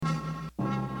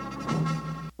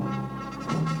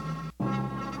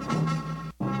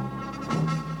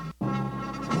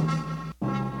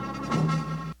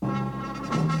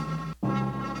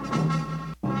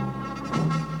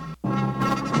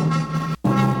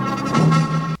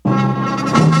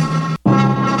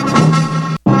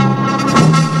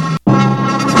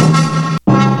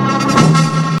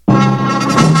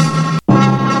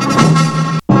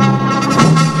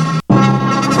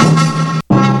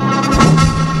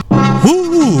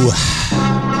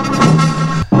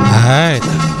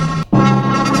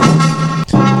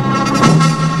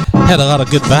Had a lot of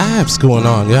good vibes going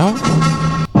on, y'all.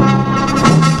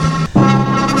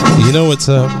 You know, it's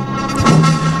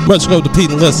much love to Pete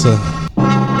and Lissa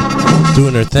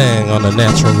doing their thing on the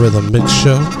Natural Rhythm Mix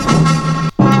Show.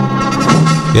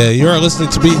 Yeah, you are listening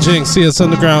to BJ CS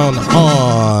Underground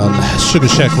on Sugar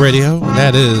Shack Radio.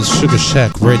 That is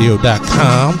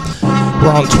sugarshackradio.com.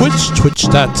 We're on Twitch,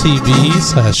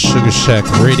 twitch.tv/Sugar Shack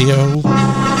Radio.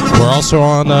 We're also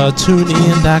on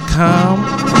tunein.com,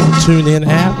 TuneIn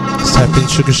app. Just type in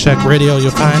Sugar Shack Radio,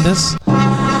 you'll find us.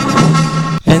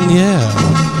 And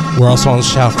yeah, we're also on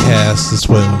Shoutcast as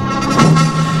well.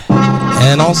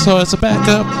 And also as a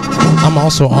backup, I'm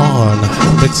also on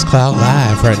Mixcloud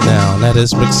Live right now. And that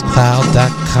is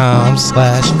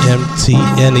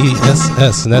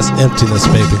mixcloud.com/MTNESS. And that's emptiness,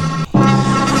 baby.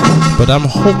 But I'm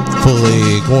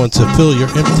hopefully going to fill your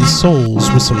empty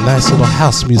souls with some nice little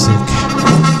house music.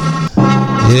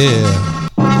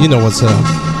 Yeah, you know what's up.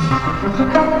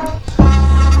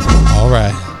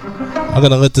 Alright, I'm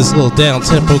going to let this little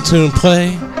down-tempo tune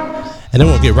play. And then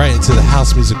we'll get right into the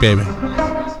house music, baby.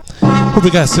 Hope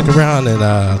you guys stick around and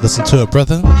listen to it,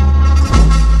 brother.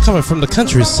 Coming from the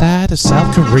countryside of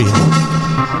South Korea.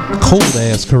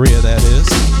 Cold-ass Korea, that is.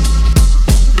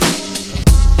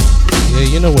 Yeah,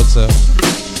 you know what's up.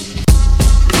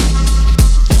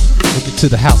 We'll get to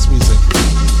the house music.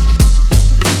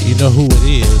 You know who it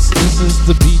is. This is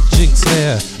the Beat Jinx,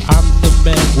 yeah. I'm the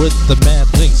man with the mad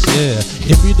links, yeah.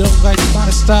 If you don't like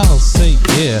my style, say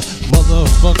yeah.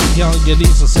 Motherfucker, get on your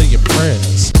knees and say your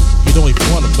prayers. You don't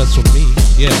even wanna mess with me,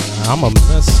 yeah. I'ma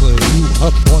mess you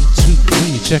up 1, 2,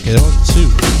 3. Check it 1, 2.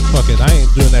 Fuck it, I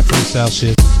ain't doing that freestyle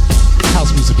shit.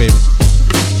 House music, baby.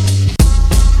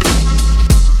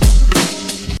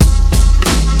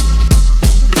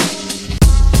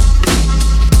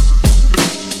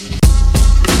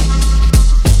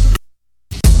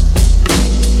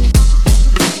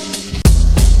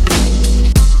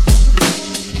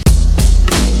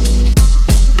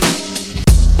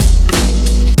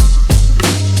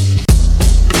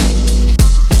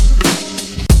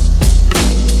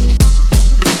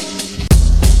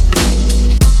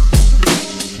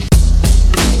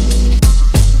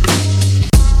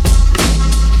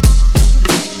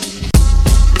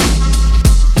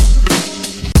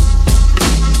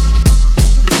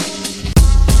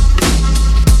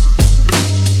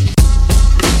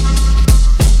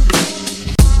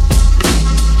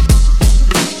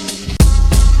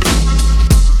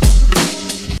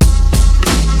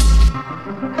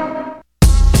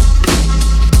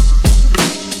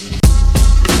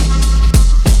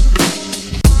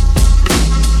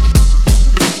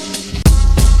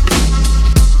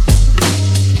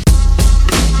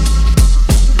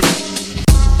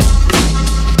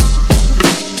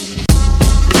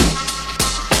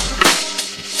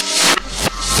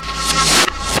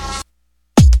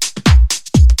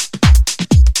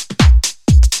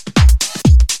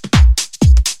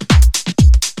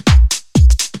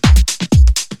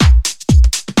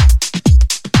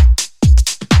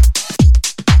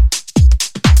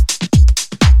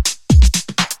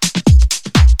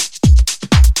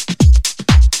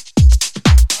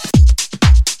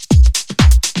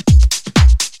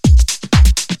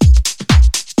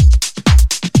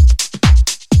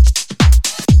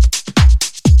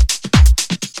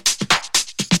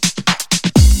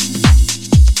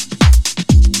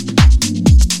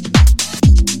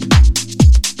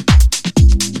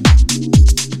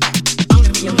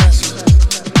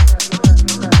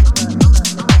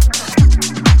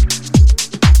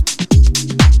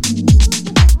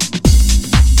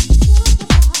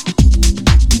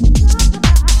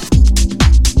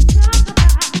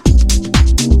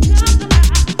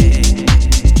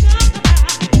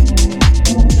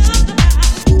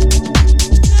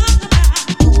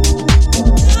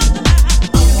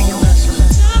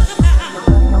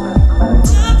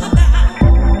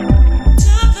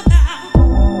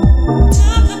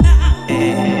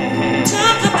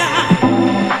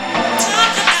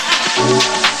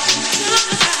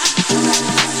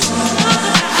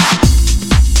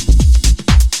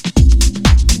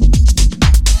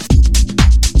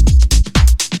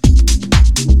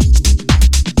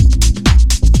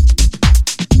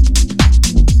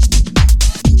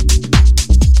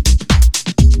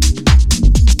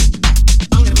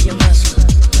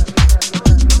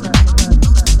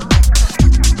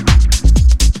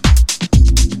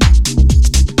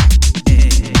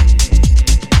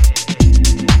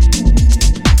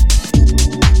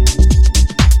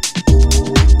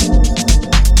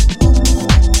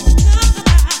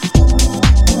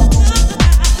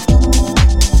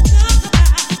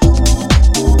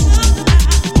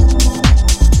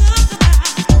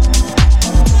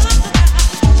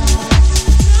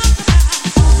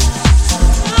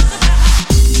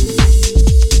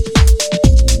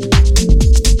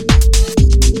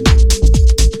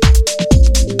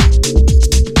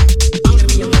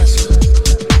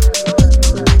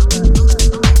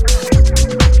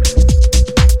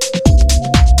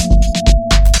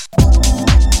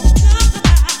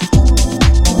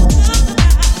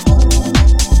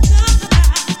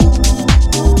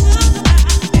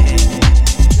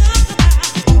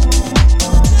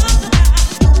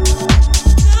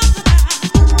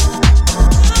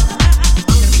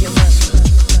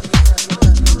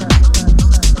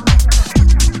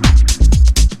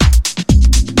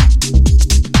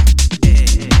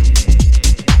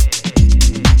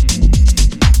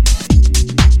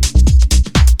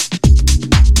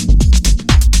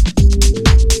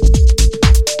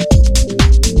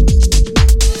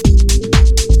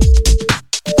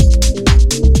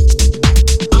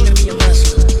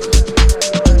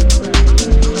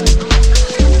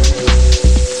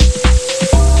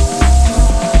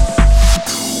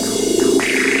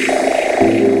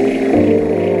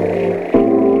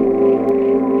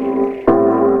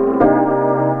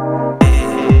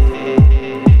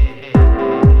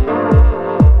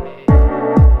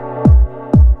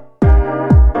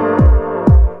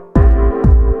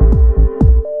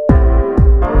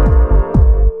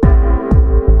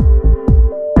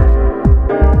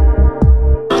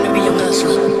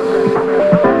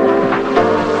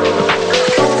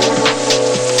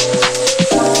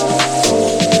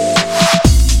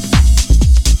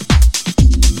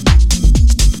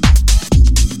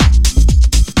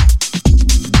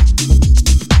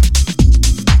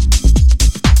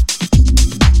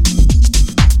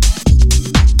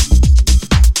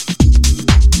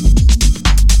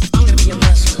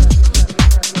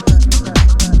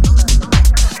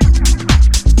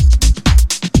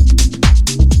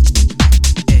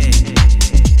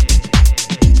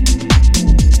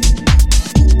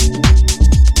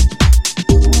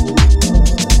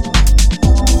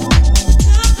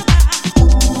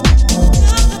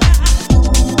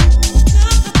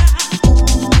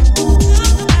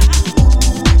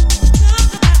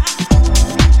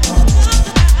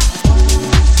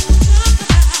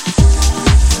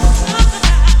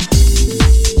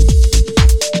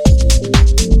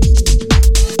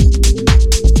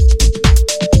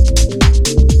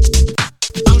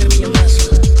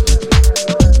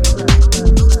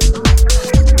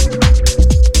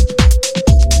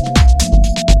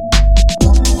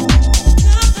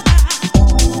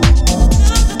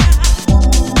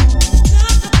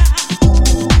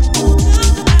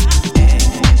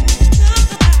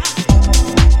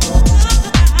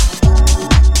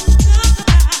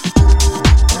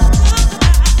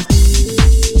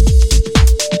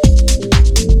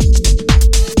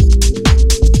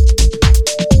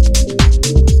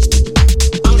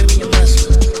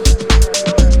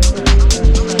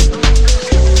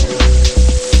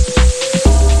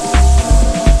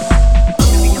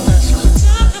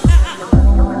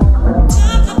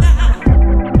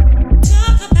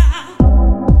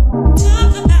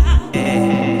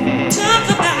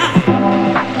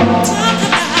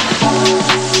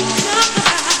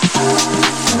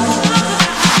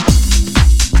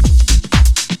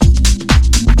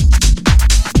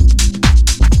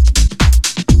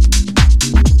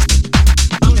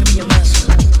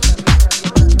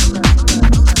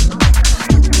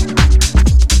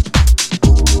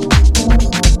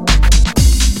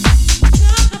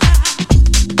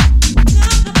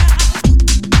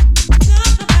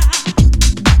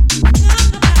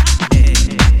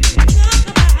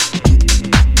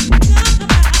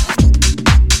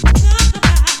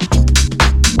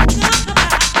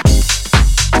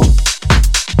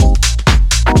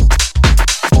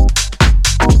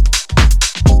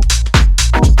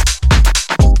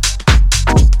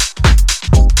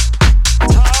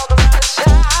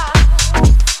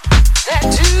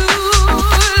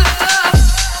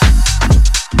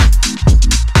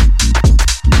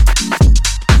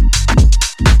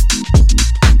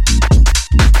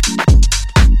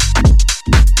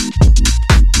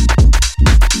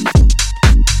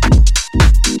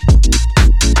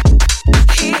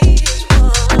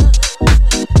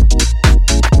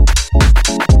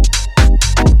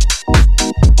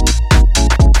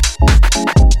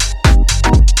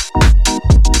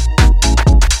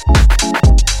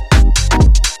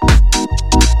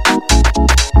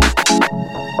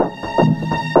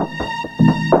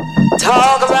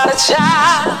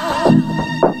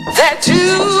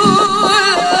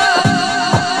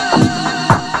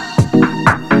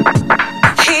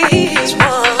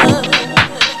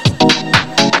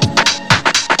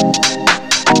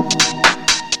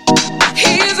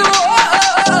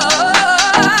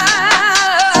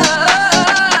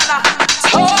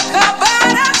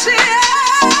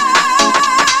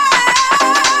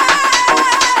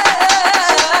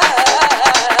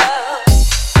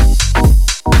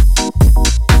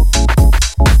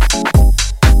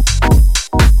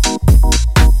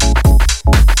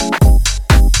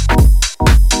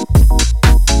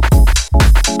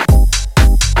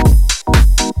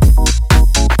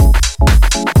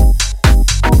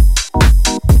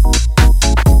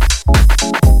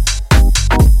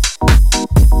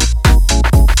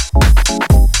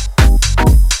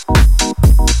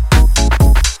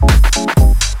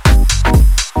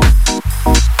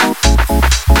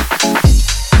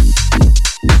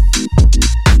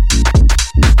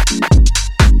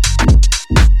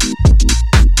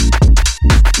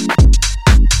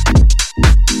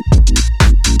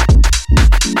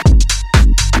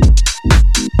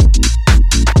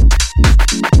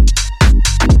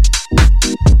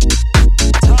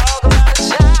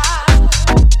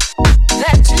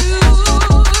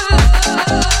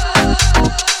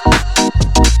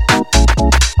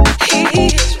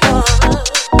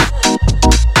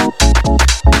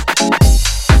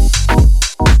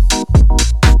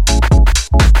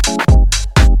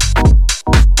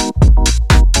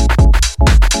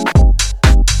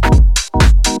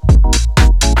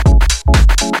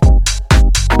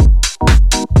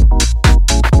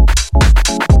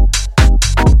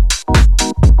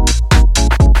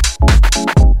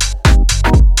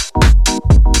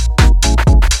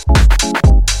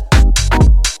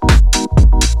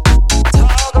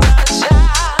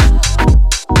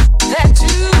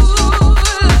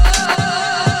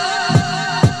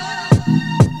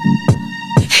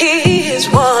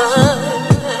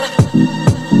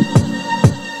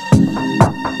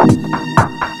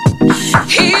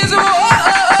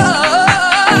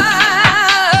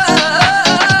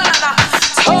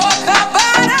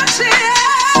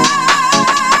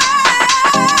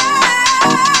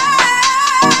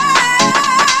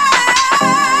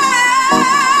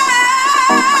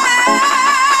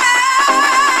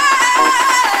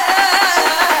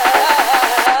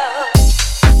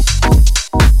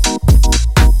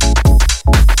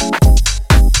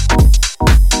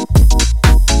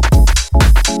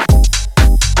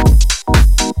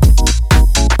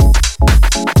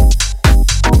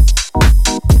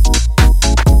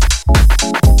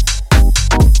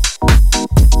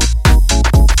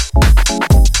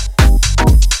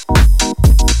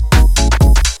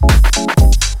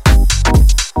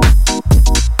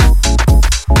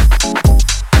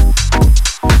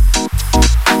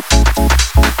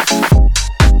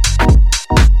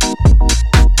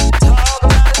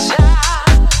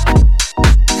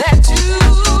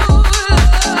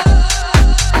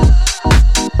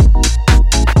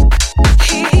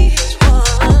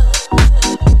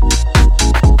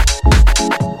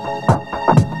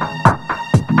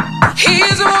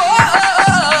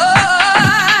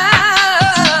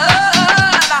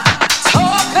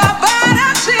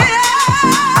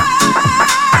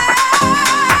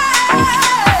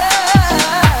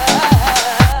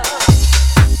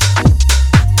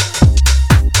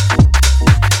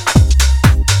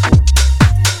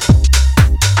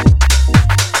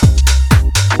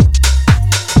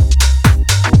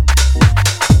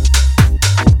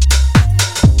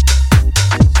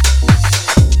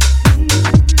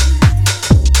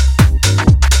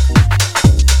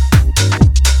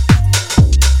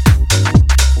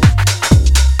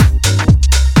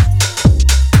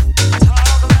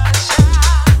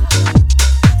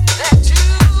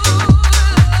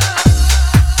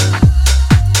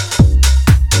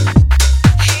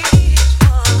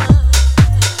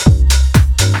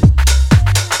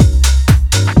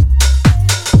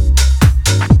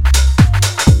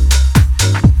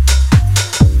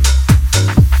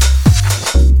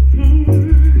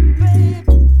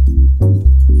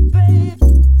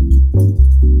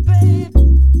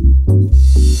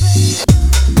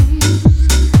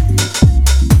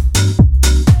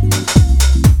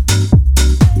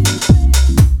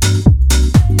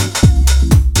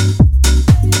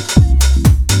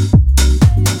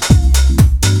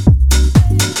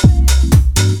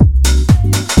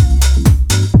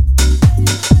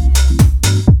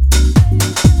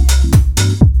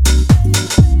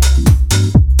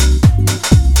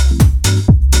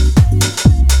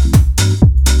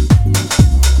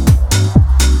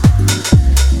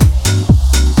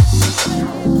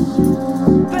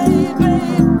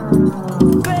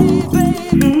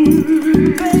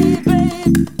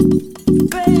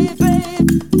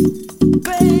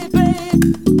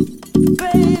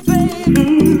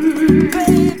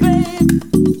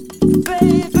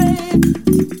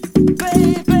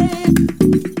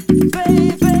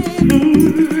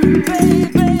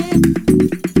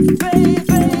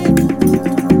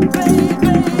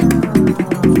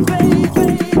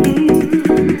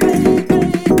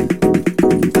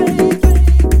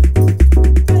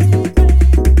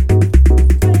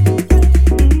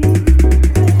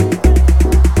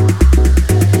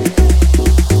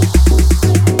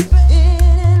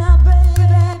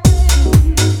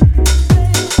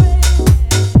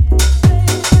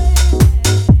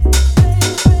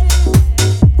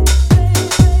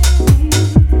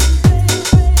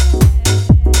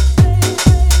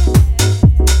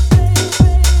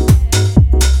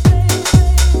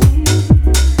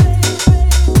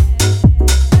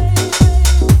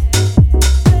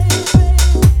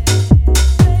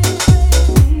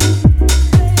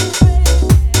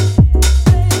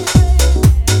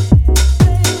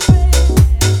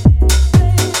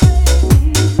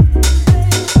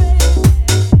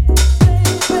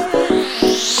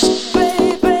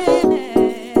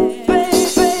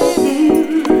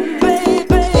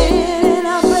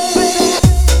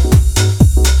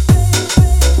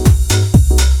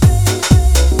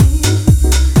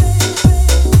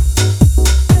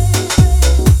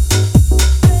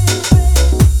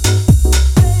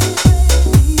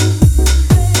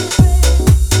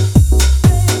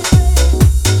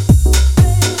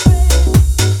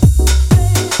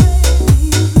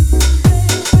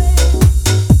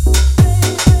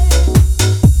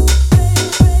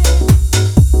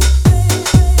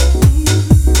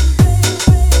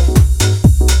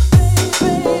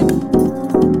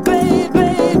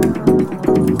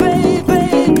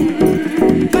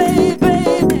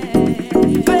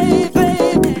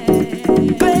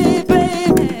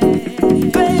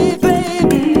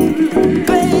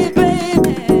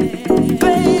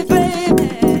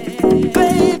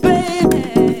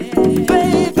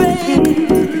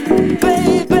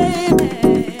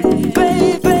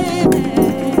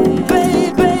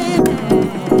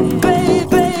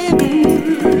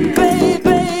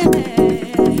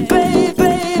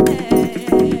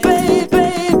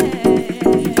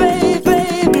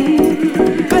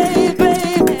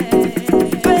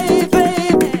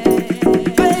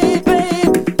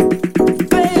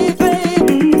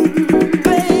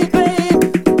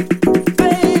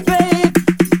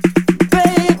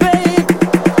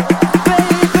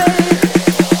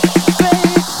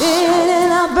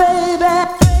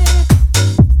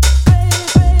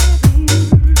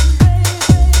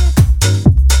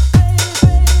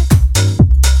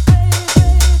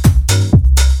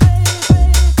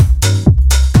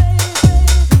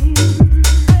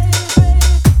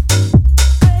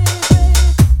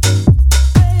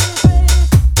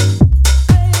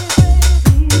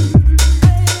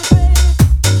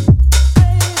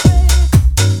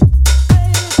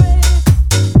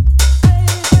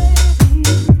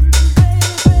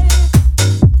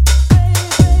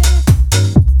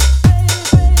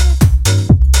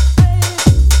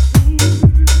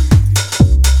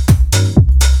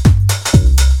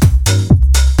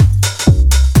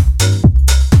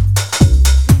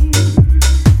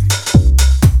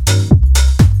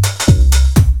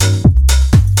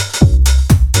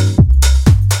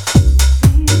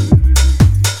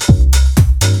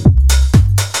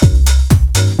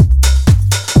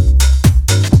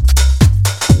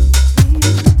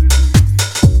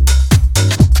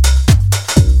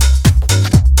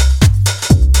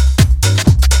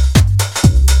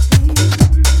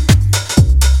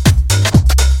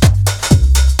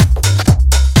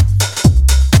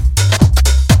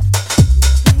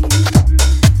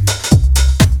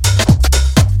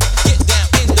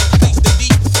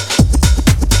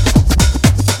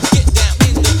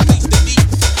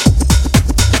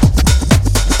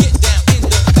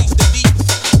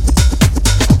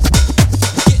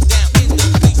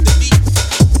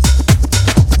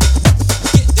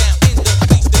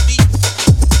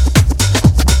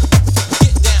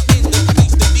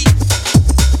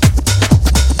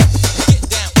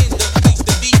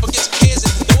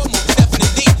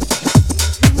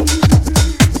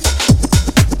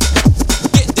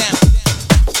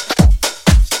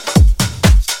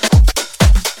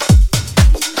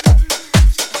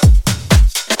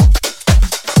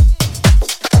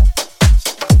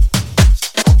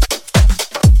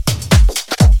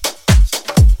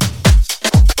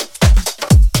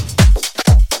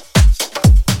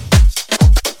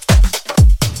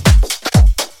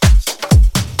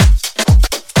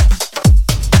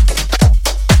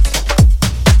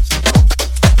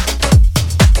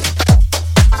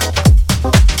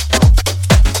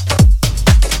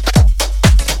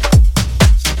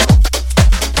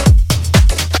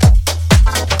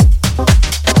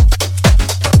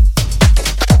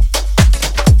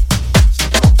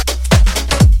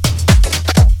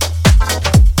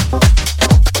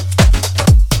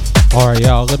 Alright,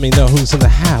 y'all, let me know who's in the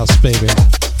house, baby.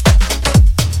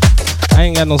 I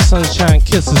ain't got no sunshine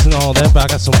kisses and all that, but I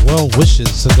got some well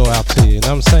wishes to go out to you, you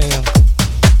know what I'm saying?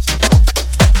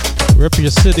 Rip your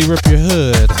city, rip your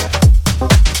hood.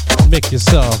 Make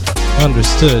yourself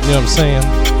understood, you know what I'm saying?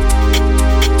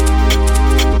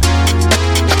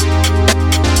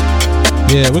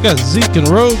 Yeah, we got Zeke and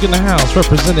Rogue in the house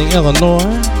representing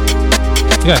Illinois.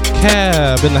 We got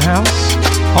Cab in the house,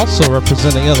 also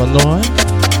representing Illinois.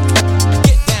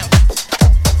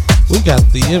 We got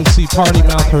the MC Party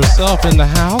Mouth herself in the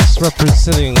house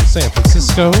representing San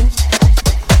Francisco.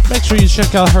 Make sure you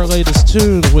check out her latest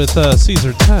tune with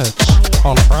Caesar Touch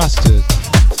on Frosted.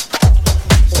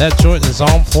 That joint is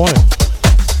on point.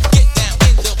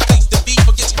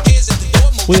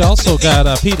 We also got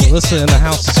Pete and Lissa in the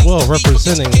house as well,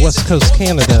 representing West Coast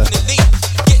Canada.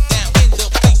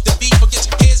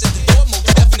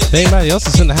 If anybody else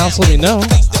is in the house, let me know.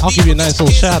 I'll give you a nice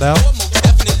little shout out.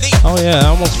 Oh yeah, I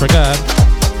almost forgot.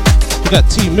 We got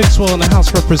T Mixwell in the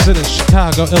house representing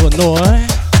Chicago, Illinois.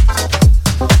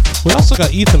 We also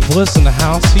got Ethan Bliss in the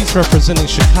house. He's representing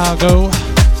Chicago.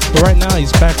 But right now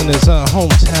he's back in his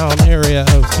hometown area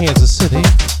of Kansas City.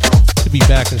 He'll be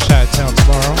back in Chi-Town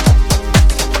tomorrow.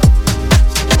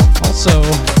 Also,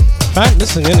 if I'm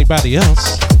missing anybody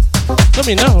else, let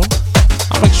me know.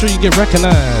 I'll make sure you get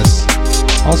recognized.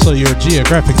 Also, your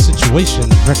geographic situation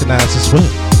recognized as well.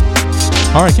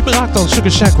 Alright, keep it locked on Sugar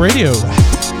Shack Radio.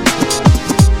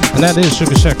 And that is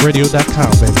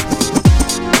sugarshackradio.com, baby.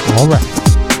 Alright.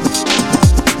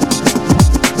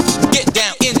 Get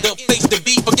down in the place to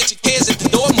be, forget your cares at the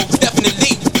door, most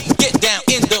definitely. Get down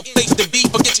in the place to be,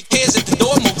 forget your cares at the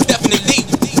door, most definitely.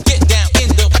 Get down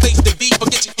in the place to be,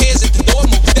 forget your cares at the door,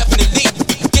 most definitely.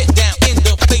 Get down in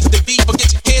the place to be, forget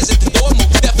your cares at the door,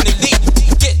 most definitely.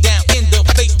 Get down in the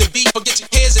place to be, forget your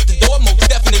cares at the door, most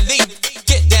definitely.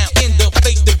 Get down in the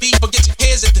place to be, forget your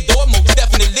cares at the door, most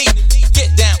definitely.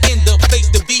 Get down in the place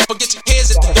to be, forget your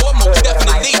cares at the door, most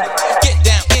definitely. Get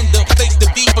down in the place to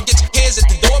be, forget your cares at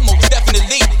the door, most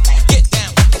definitely. Get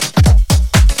down.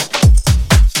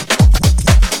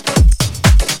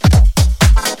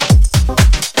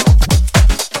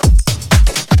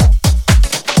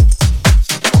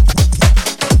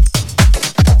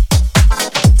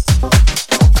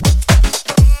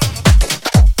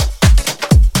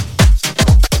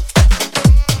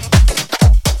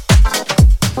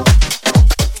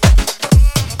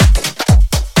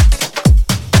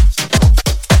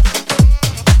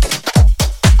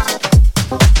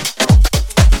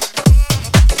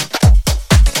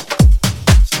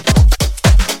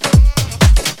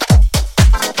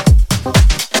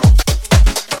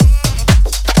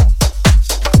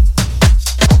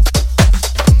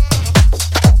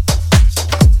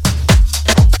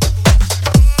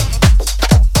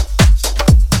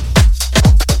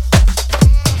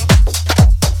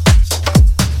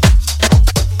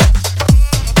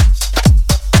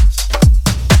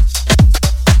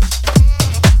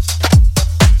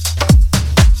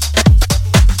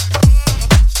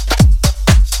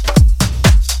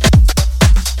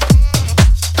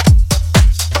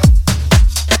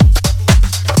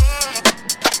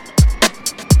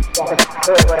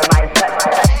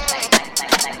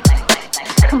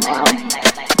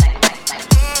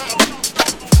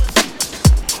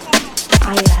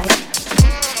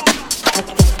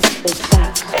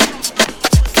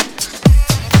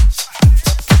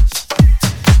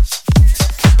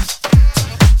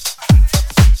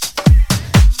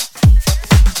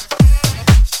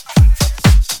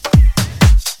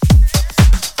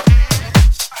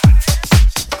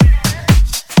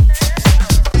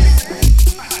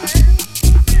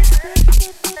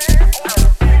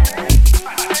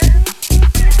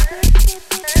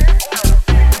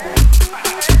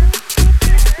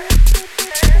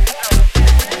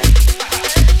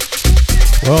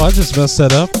 Well, I just messed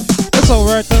that up. That's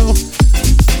alright though.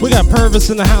 We got Purvis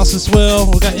in the house as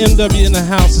well. We got MW in the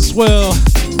house as well,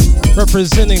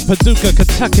 representing Paducah,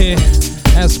 Kentucky,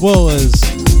 as well as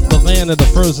the land of the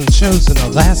frozen chosen,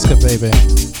 Alaska, baby.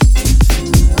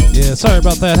 Yeah, sorry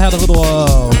about that. Had a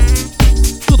little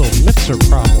mixer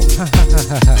problem.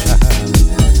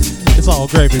 It's all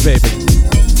gravy, baby.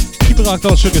 Keep it locked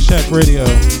on Sugar Shack Radio.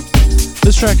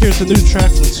 This track here is a new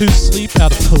track from Two Sleep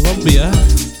out of Colombia,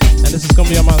 and this is gonna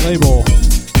be on my label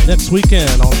next weekend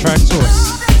on Track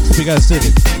Source. Hope you guys dig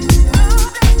it.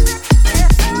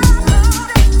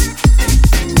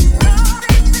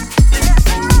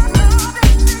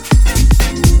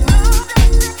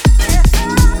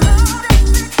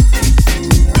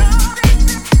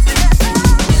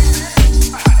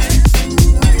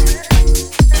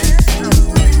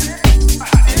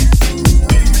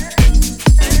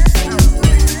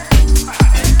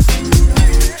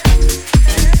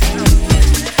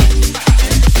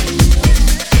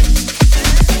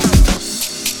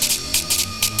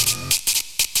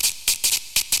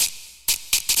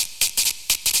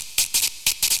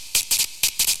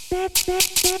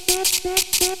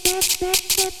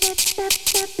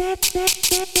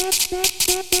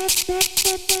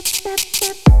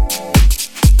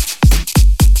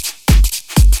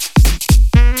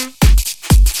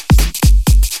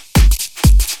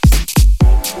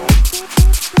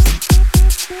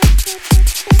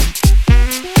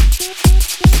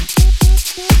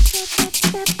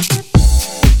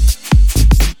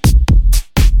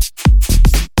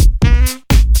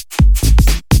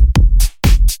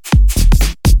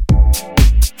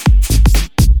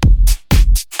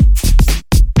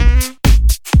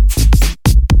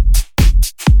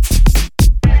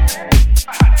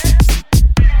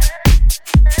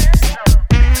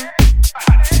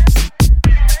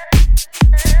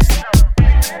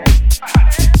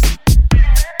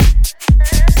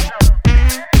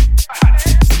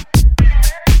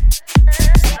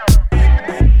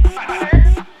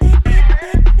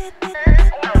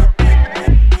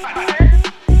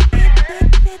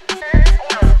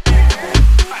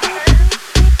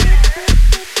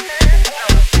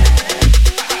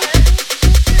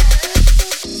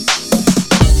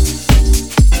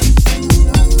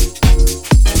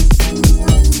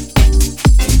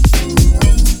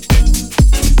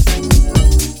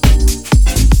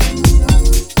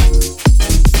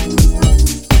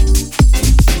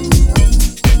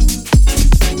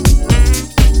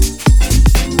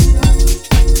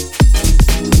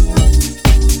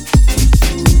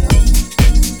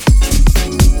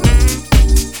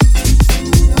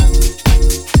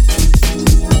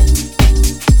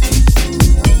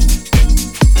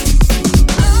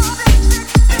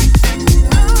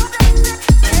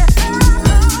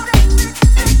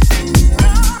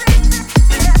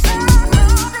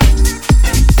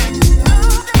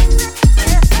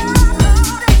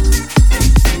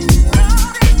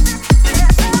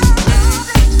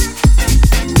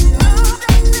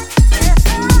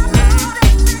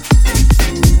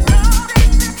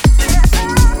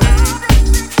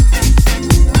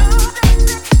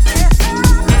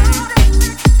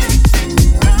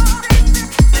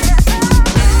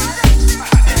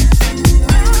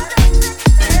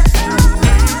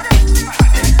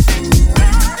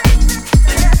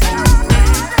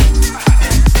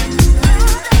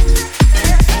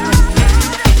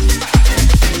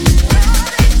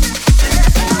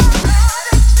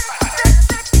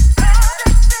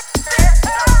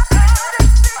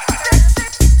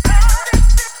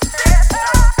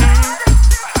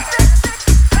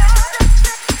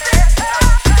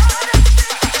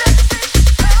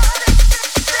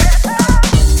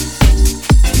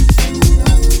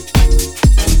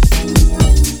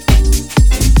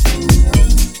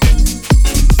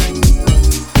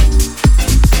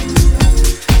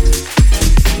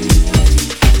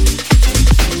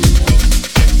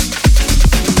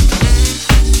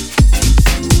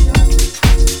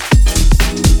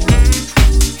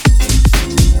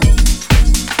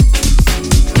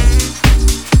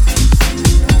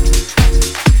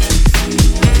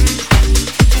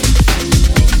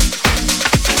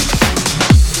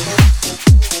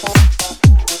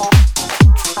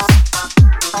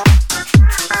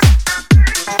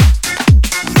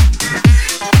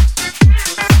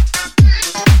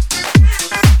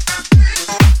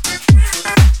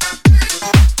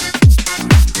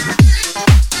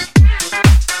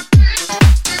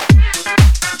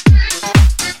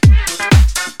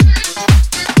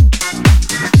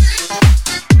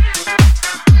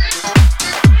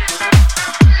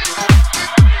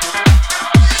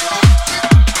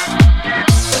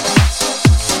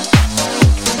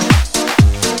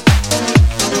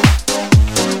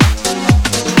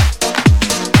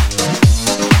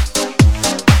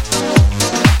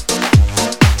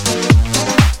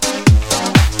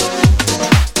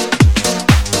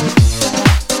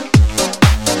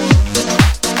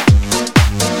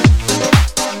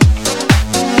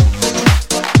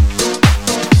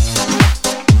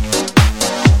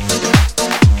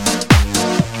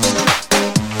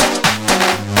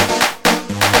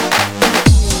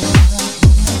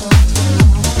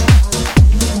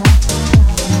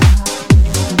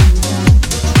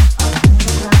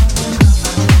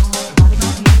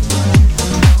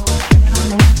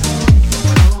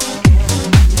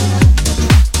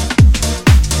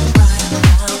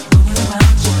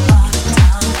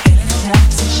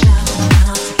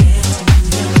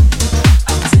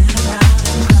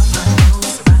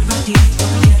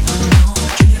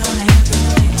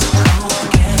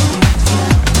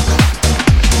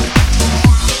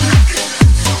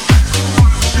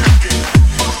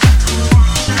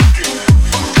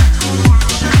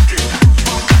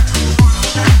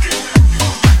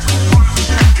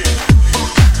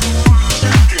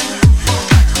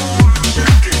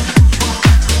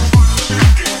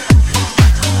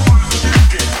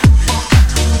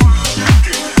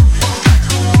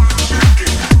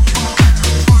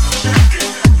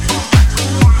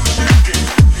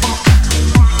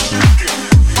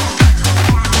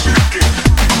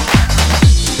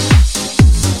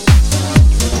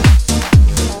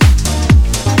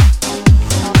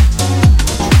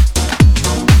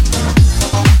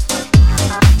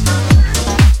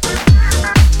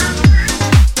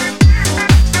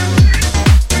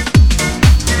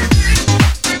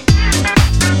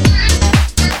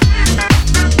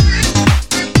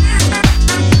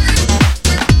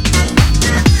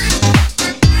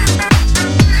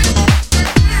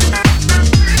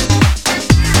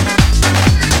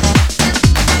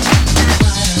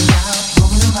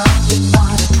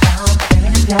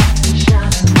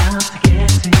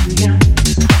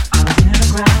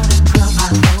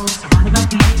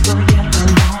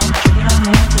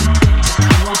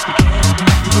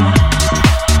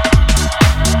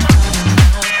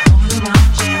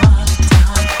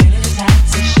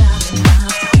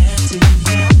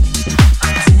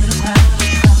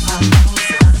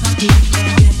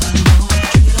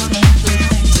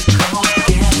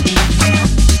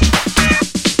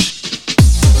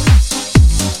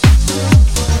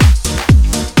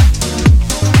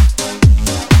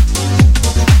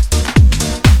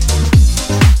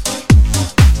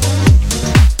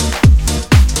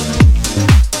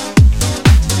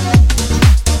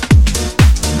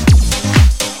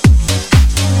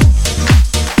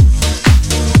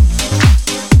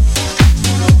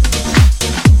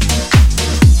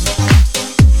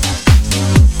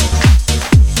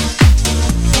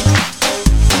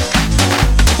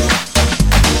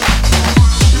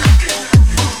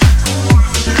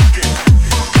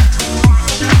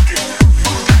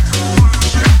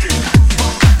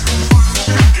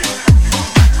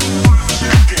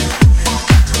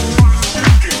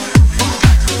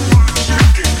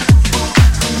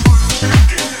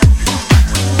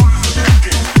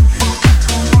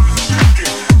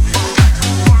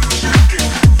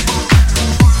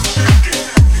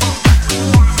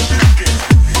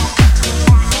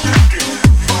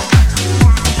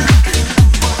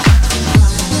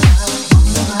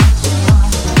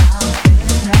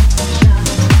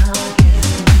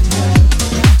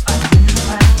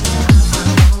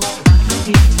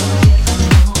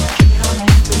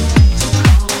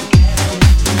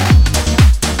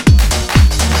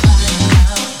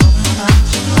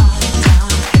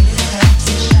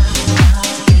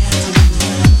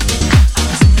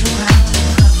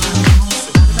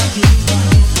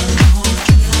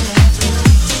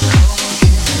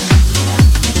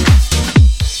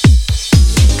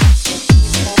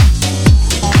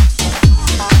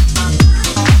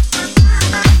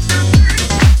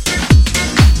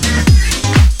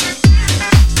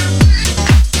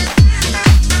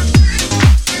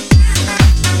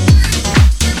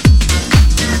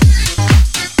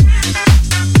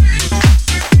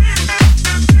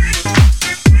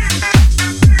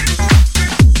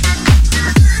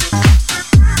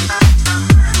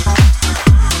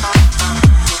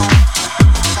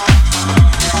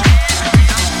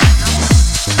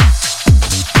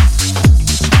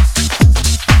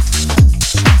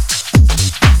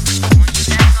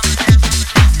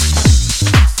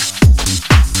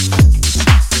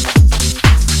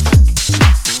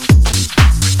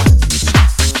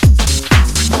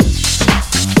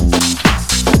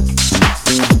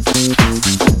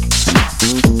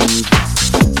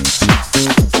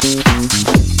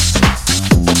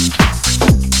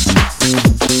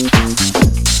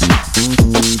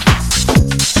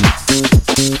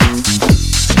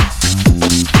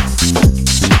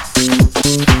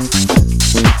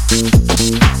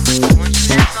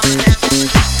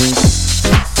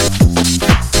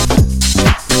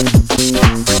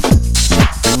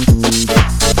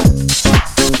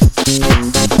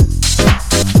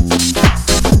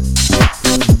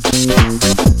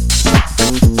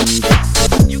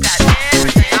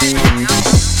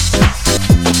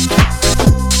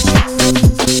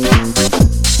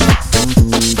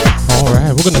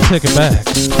 Take it back.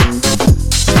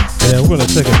 Yeah, we're gonna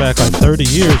take it back like 30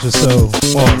 years or so.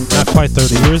 Well, not quite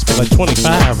 30 years, but like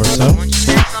 25 or so.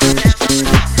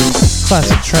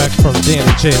 Classic track from Danny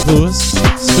J. Lewis,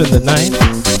 Spend the Night.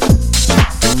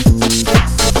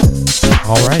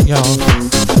 Alright, y'all.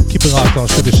 Keep it locked on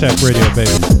Sugar Shack Radio,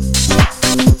 baby.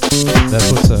 That's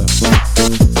what's up.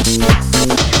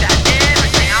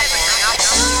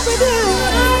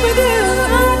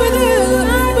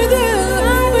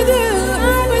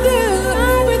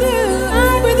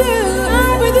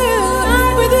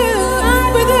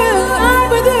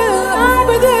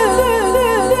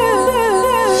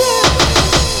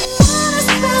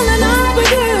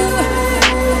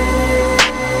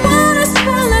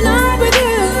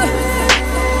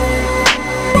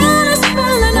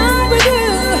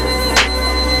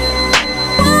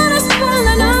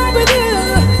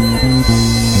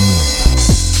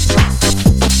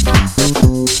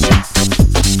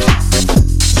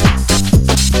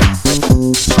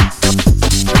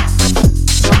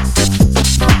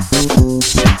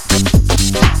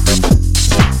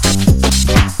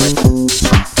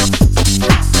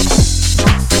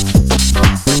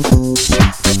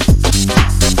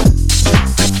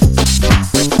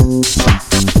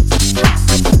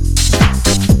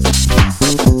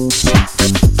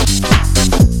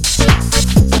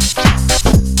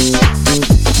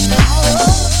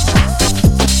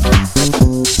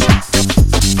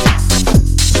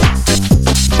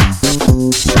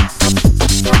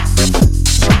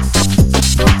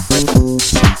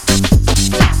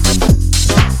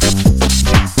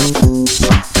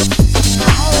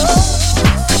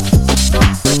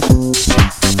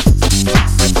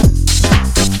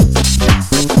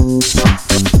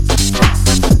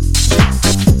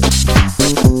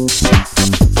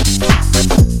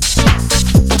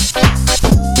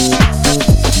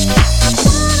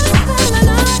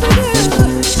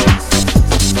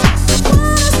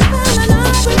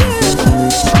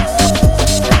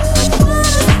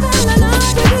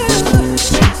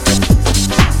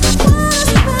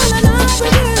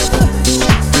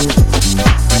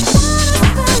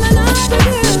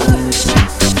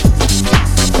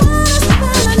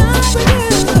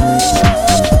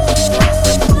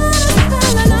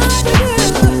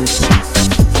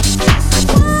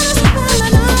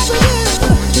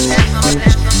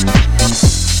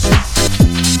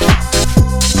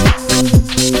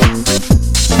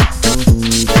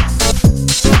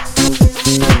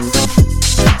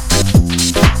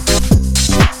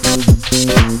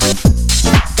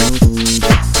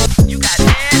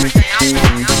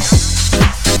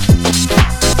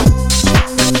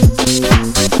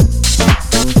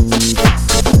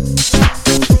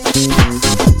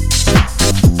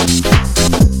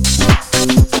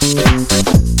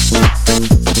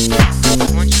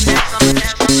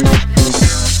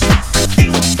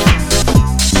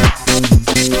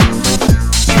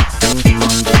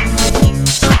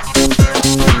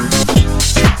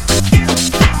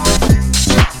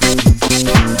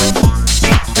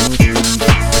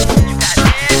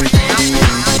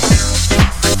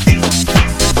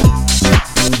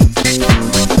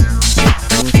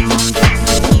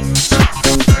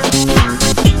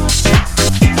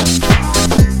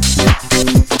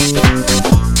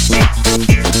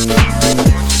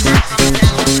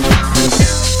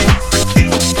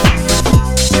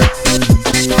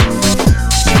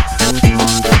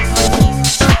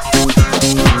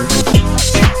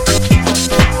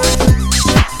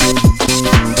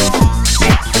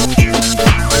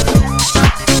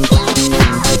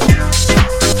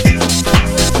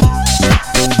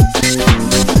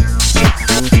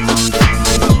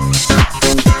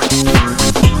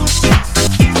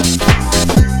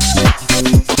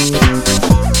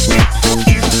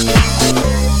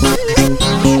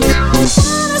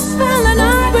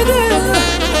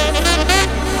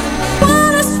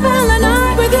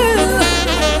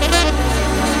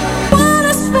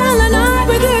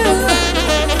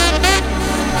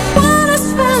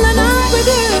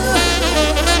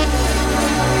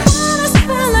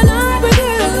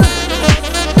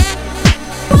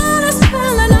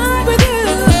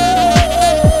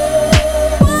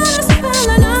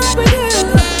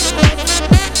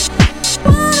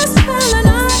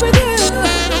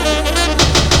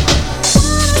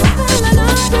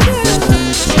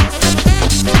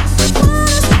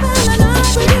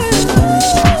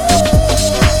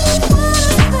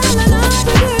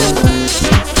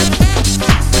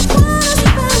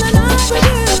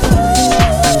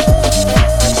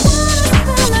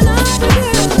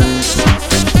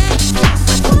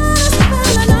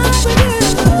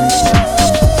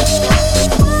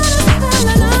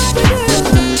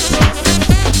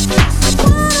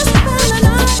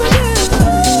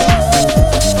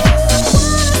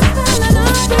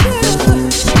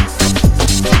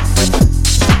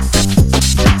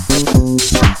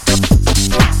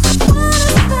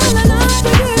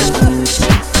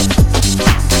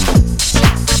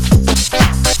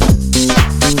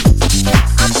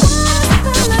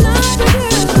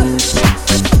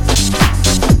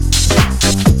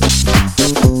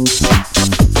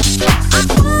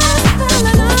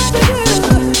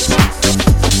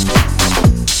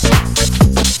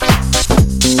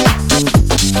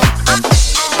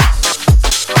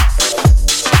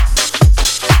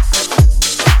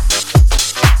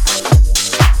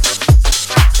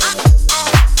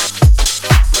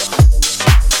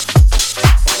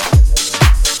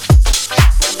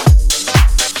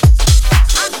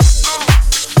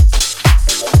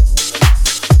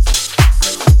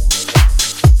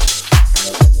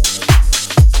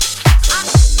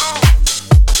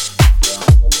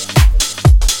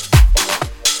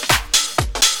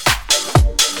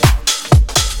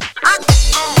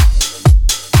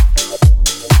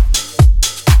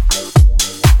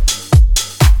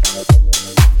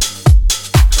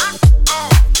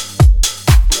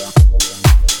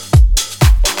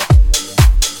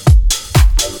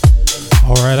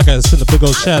 Alright, I gotta send a big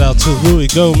old shout out to Louis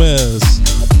Gomez,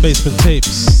 Basement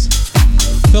Tapes,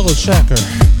 fellow Shacker.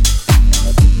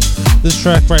 This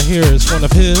track right here is one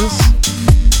of his.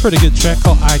 Pretty good track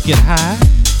called I Get High.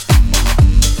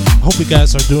 I hope you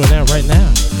guys are doing that right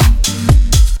now.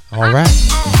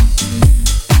 Alright.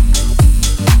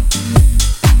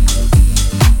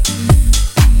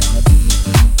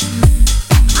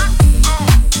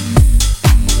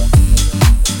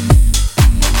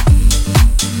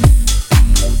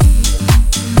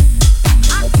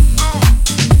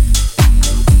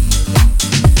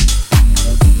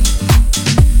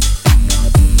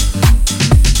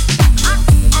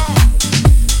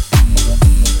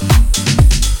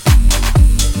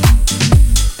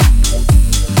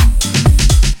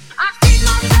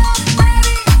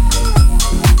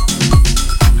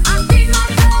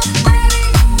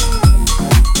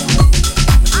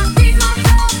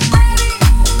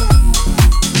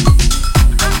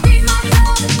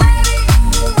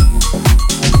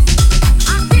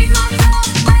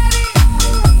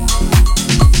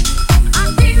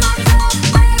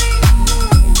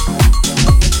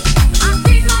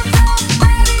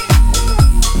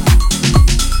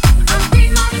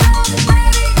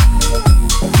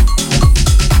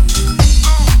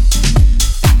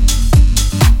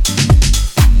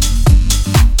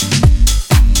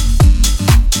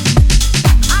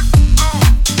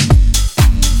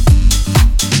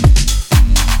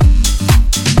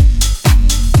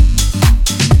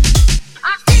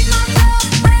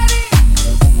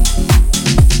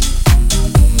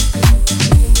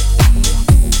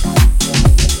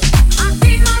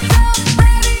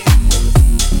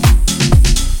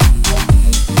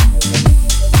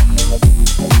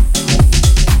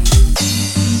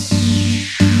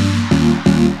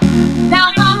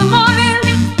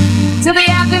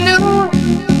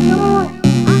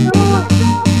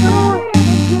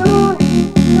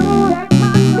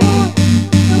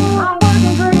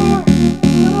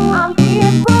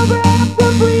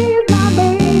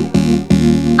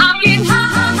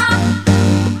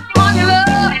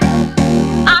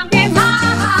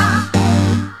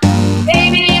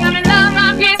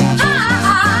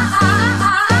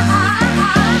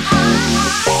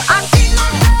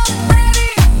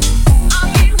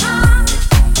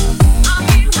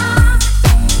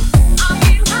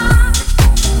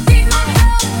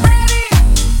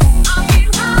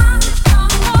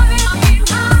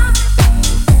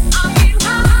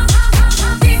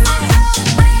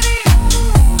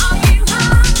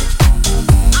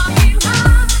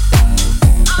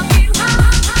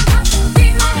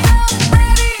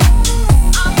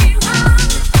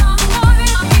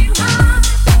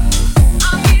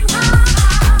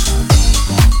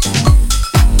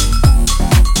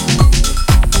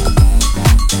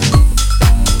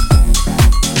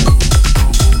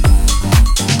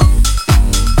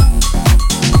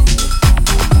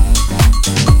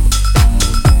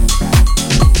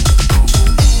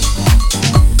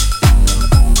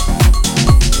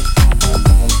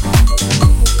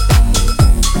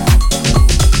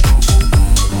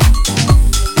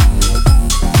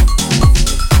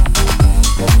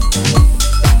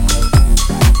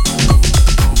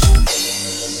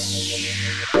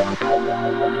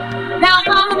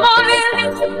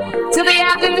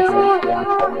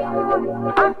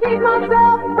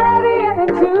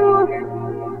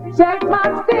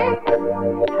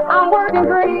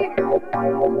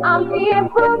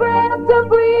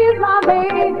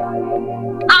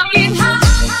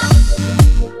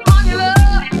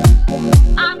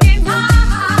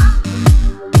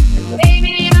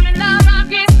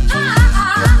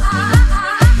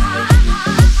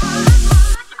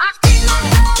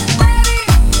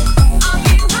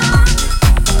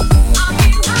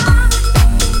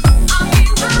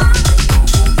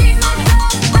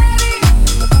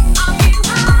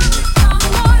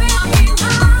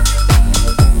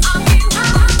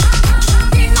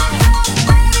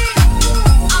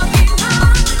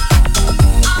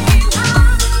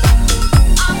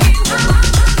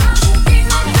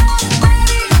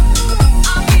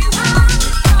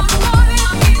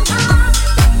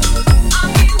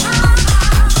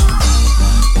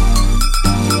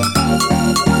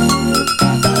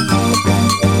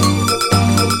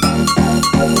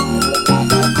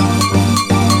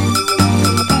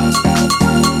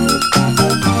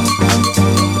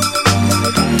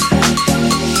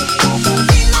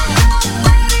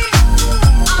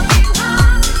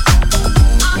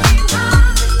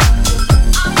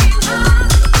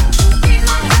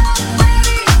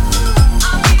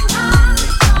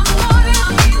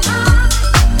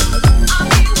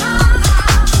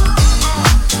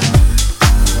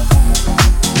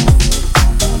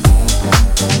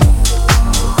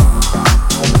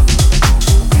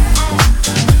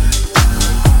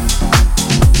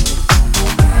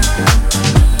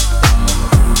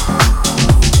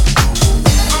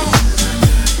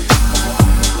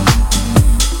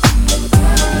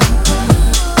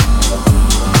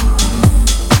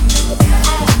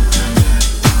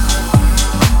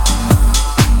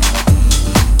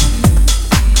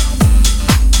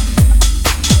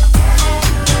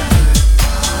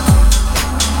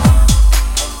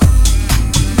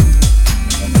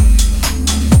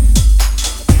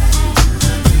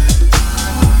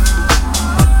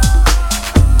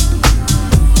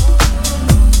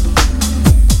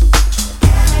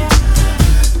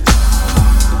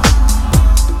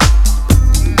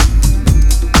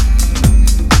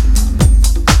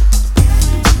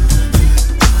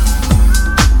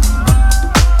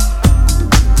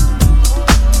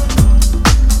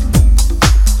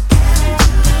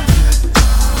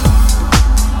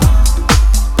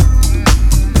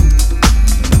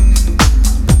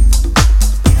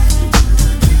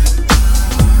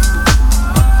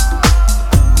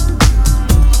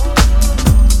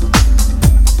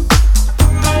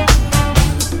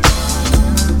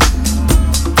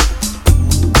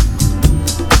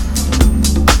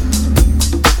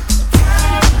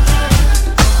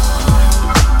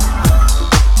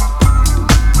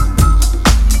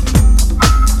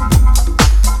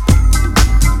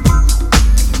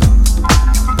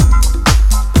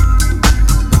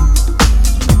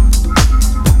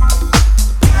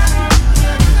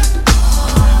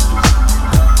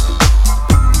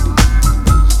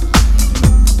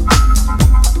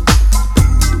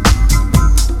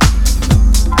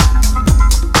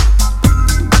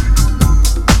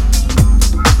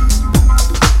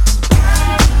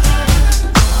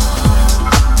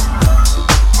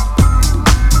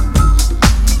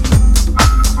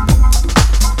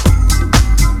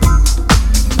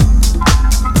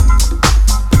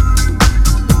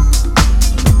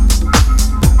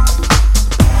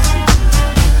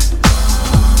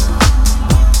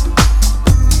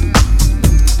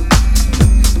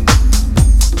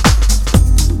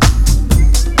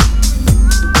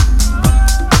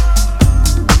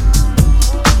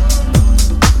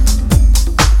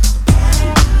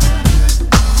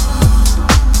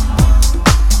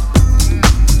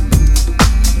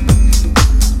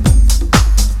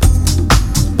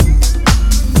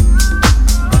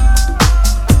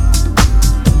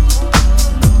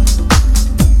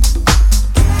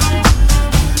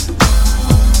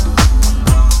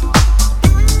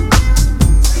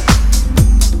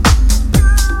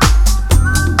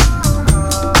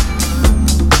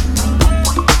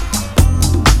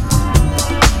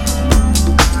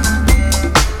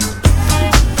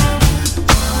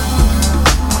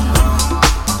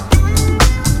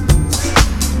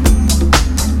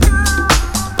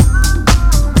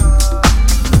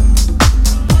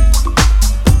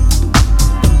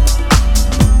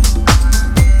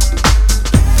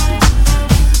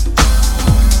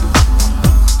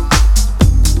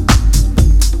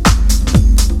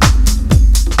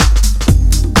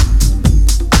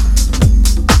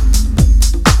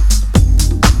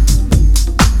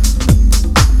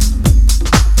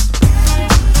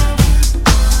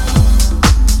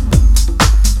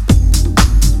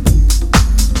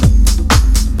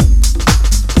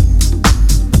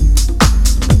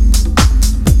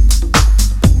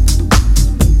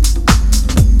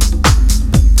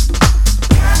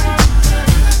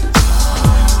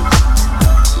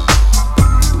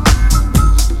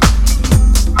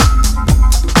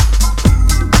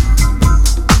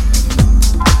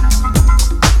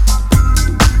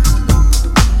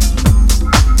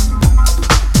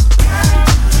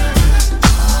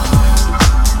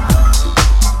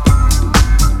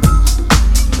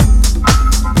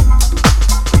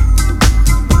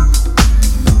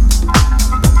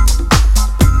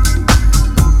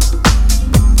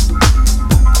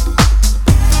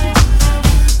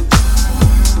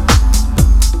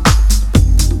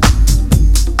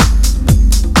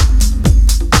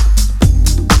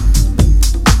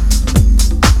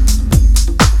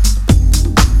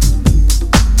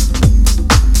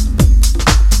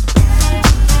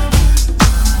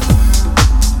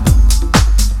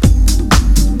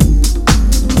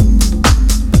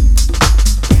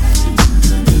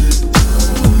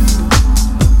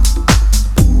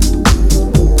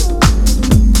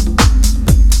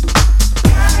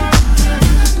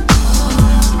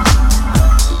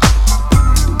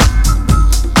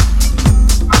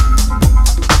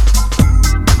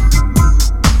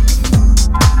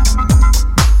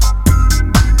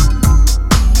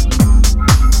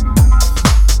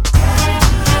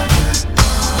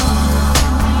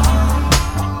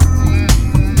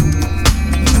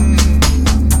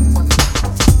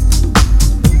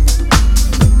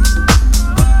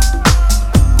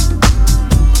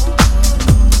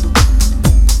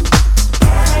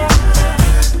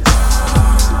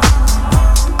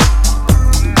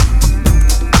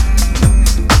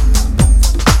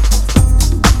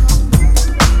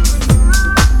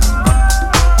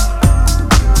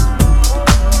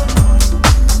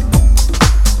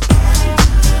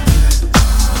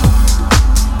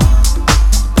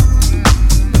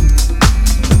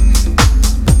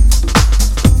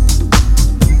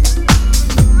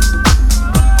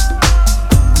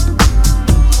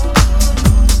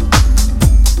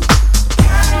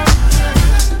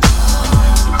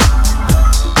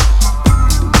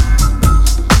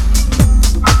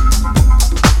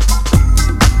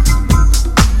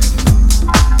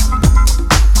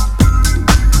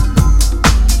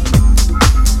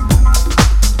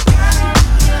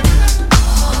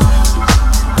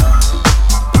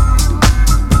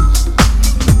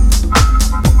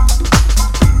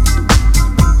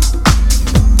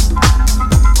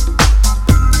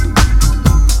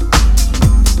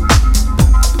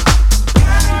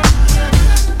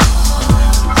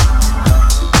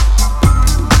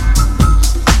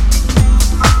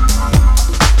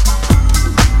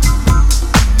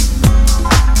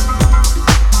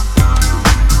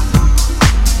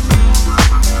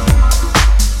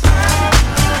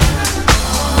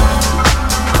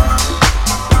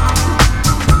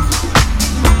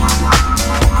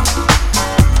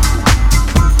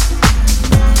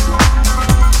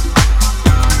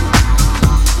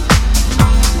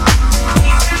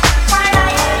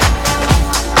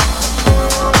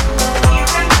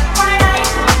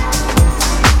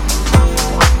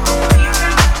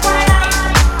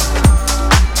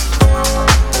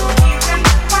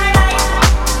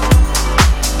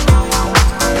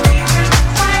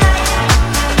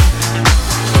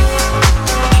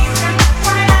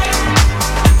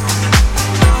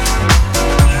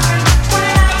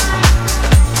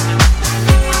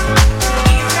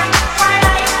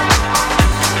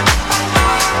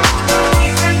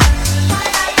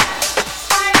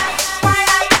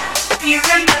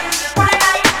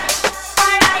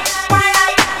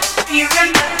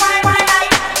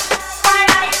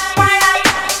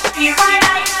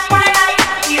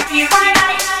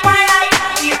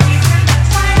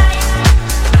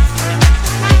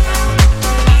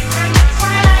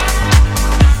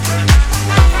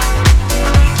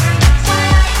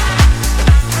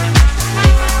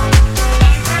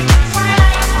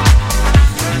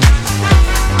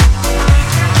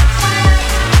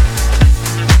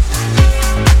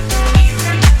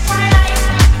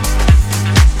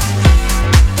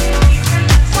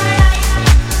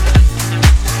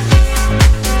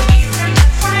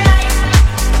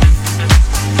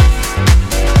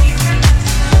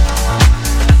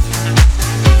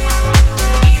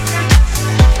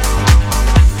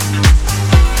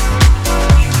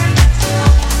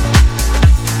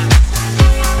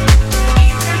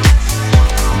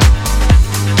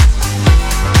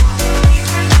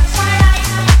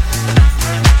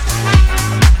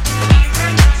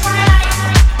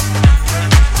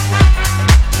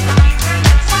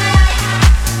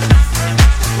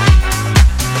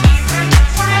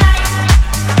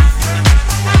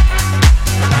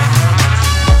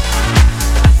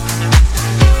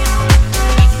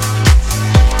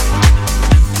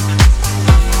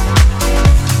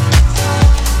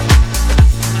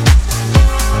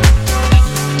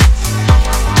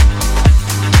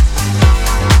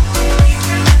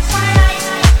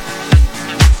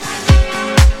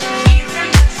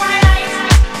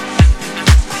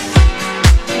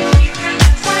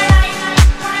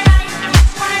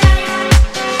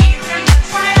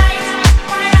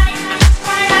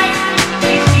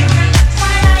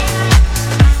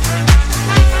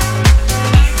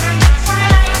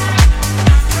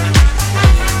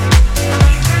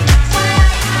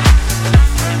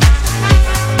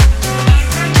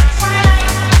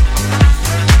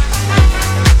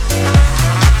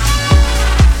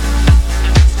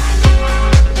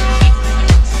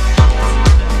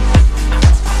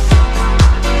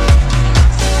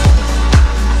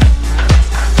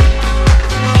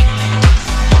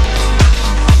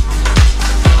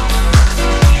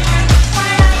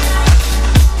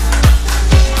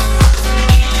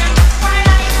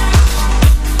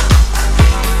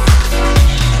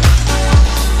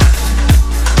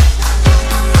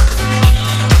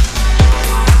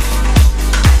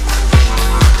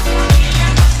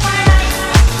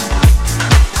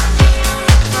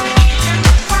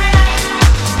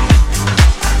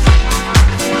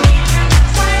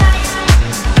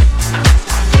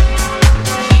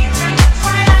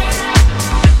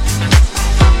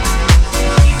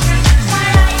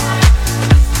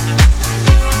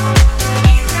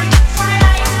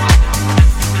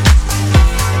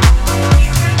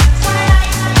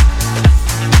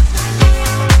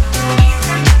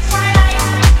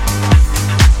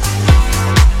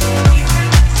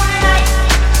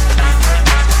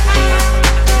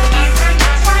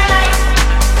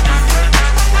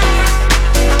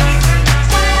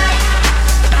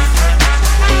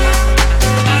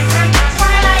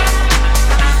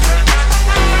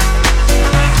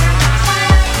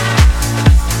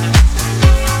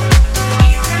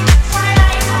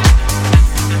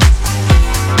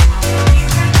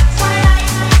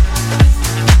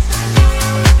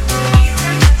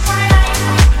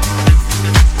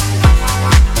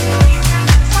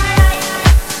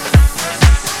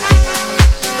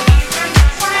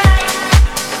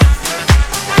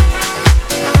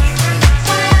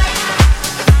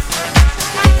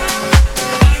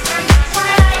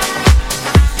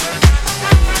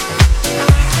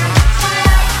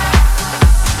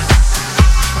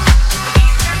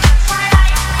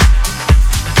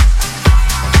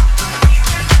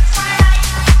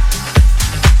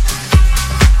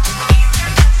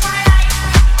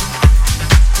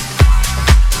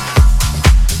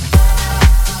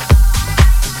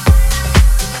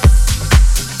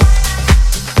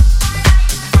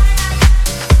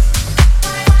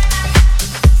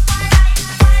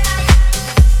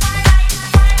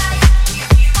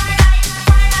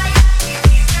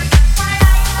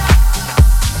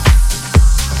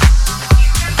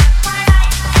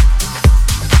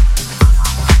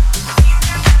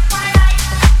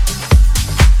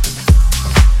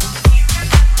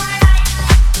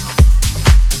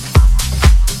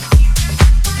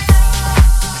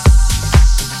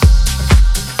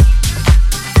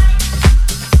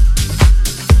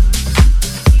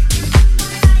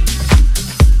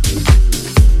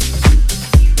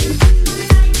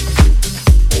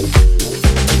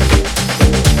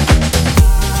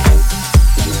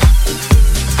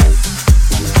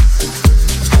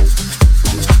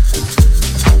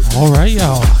 Alright,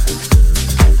 y'all.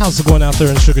 How's it going out there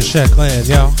in Sugar Shack land,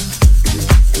 y'all?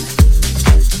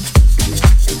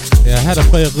 Yeah, I had to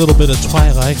play a little bit of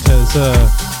Twilight because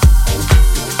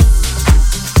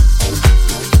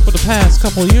for the past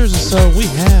couple of years or so, we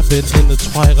have been in the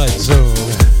Twilight Zone.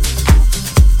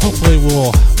 Hopefully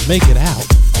we'll make it out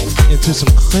into some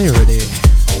clarity.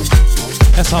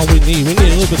 That's all we need. We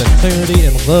need a little bit of clarity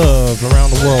and love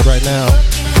around the world right now.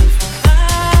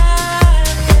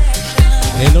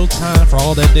 Ain't no time for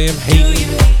all that damn hating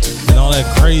and all that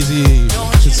crazy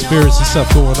conspiracy stuff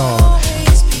going on.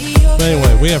 But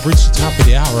anyway, we have reached the top of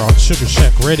the hour on Sugar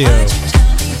Shack Radio.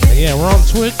 And yeah, we're on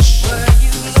Twitch.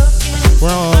 We're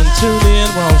on TuneIn.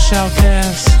 We're on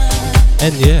Shoutcast.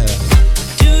 And yeah,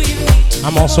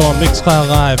 I'm also on Mixcloud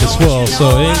Live as well.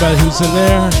 So anybody who's in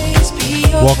there,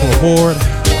 welcome aboard.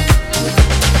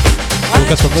 We've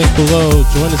got some link below.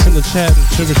 Join us in the chat and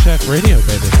Sugar Shack Radio,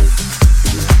 baby.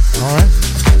 All right.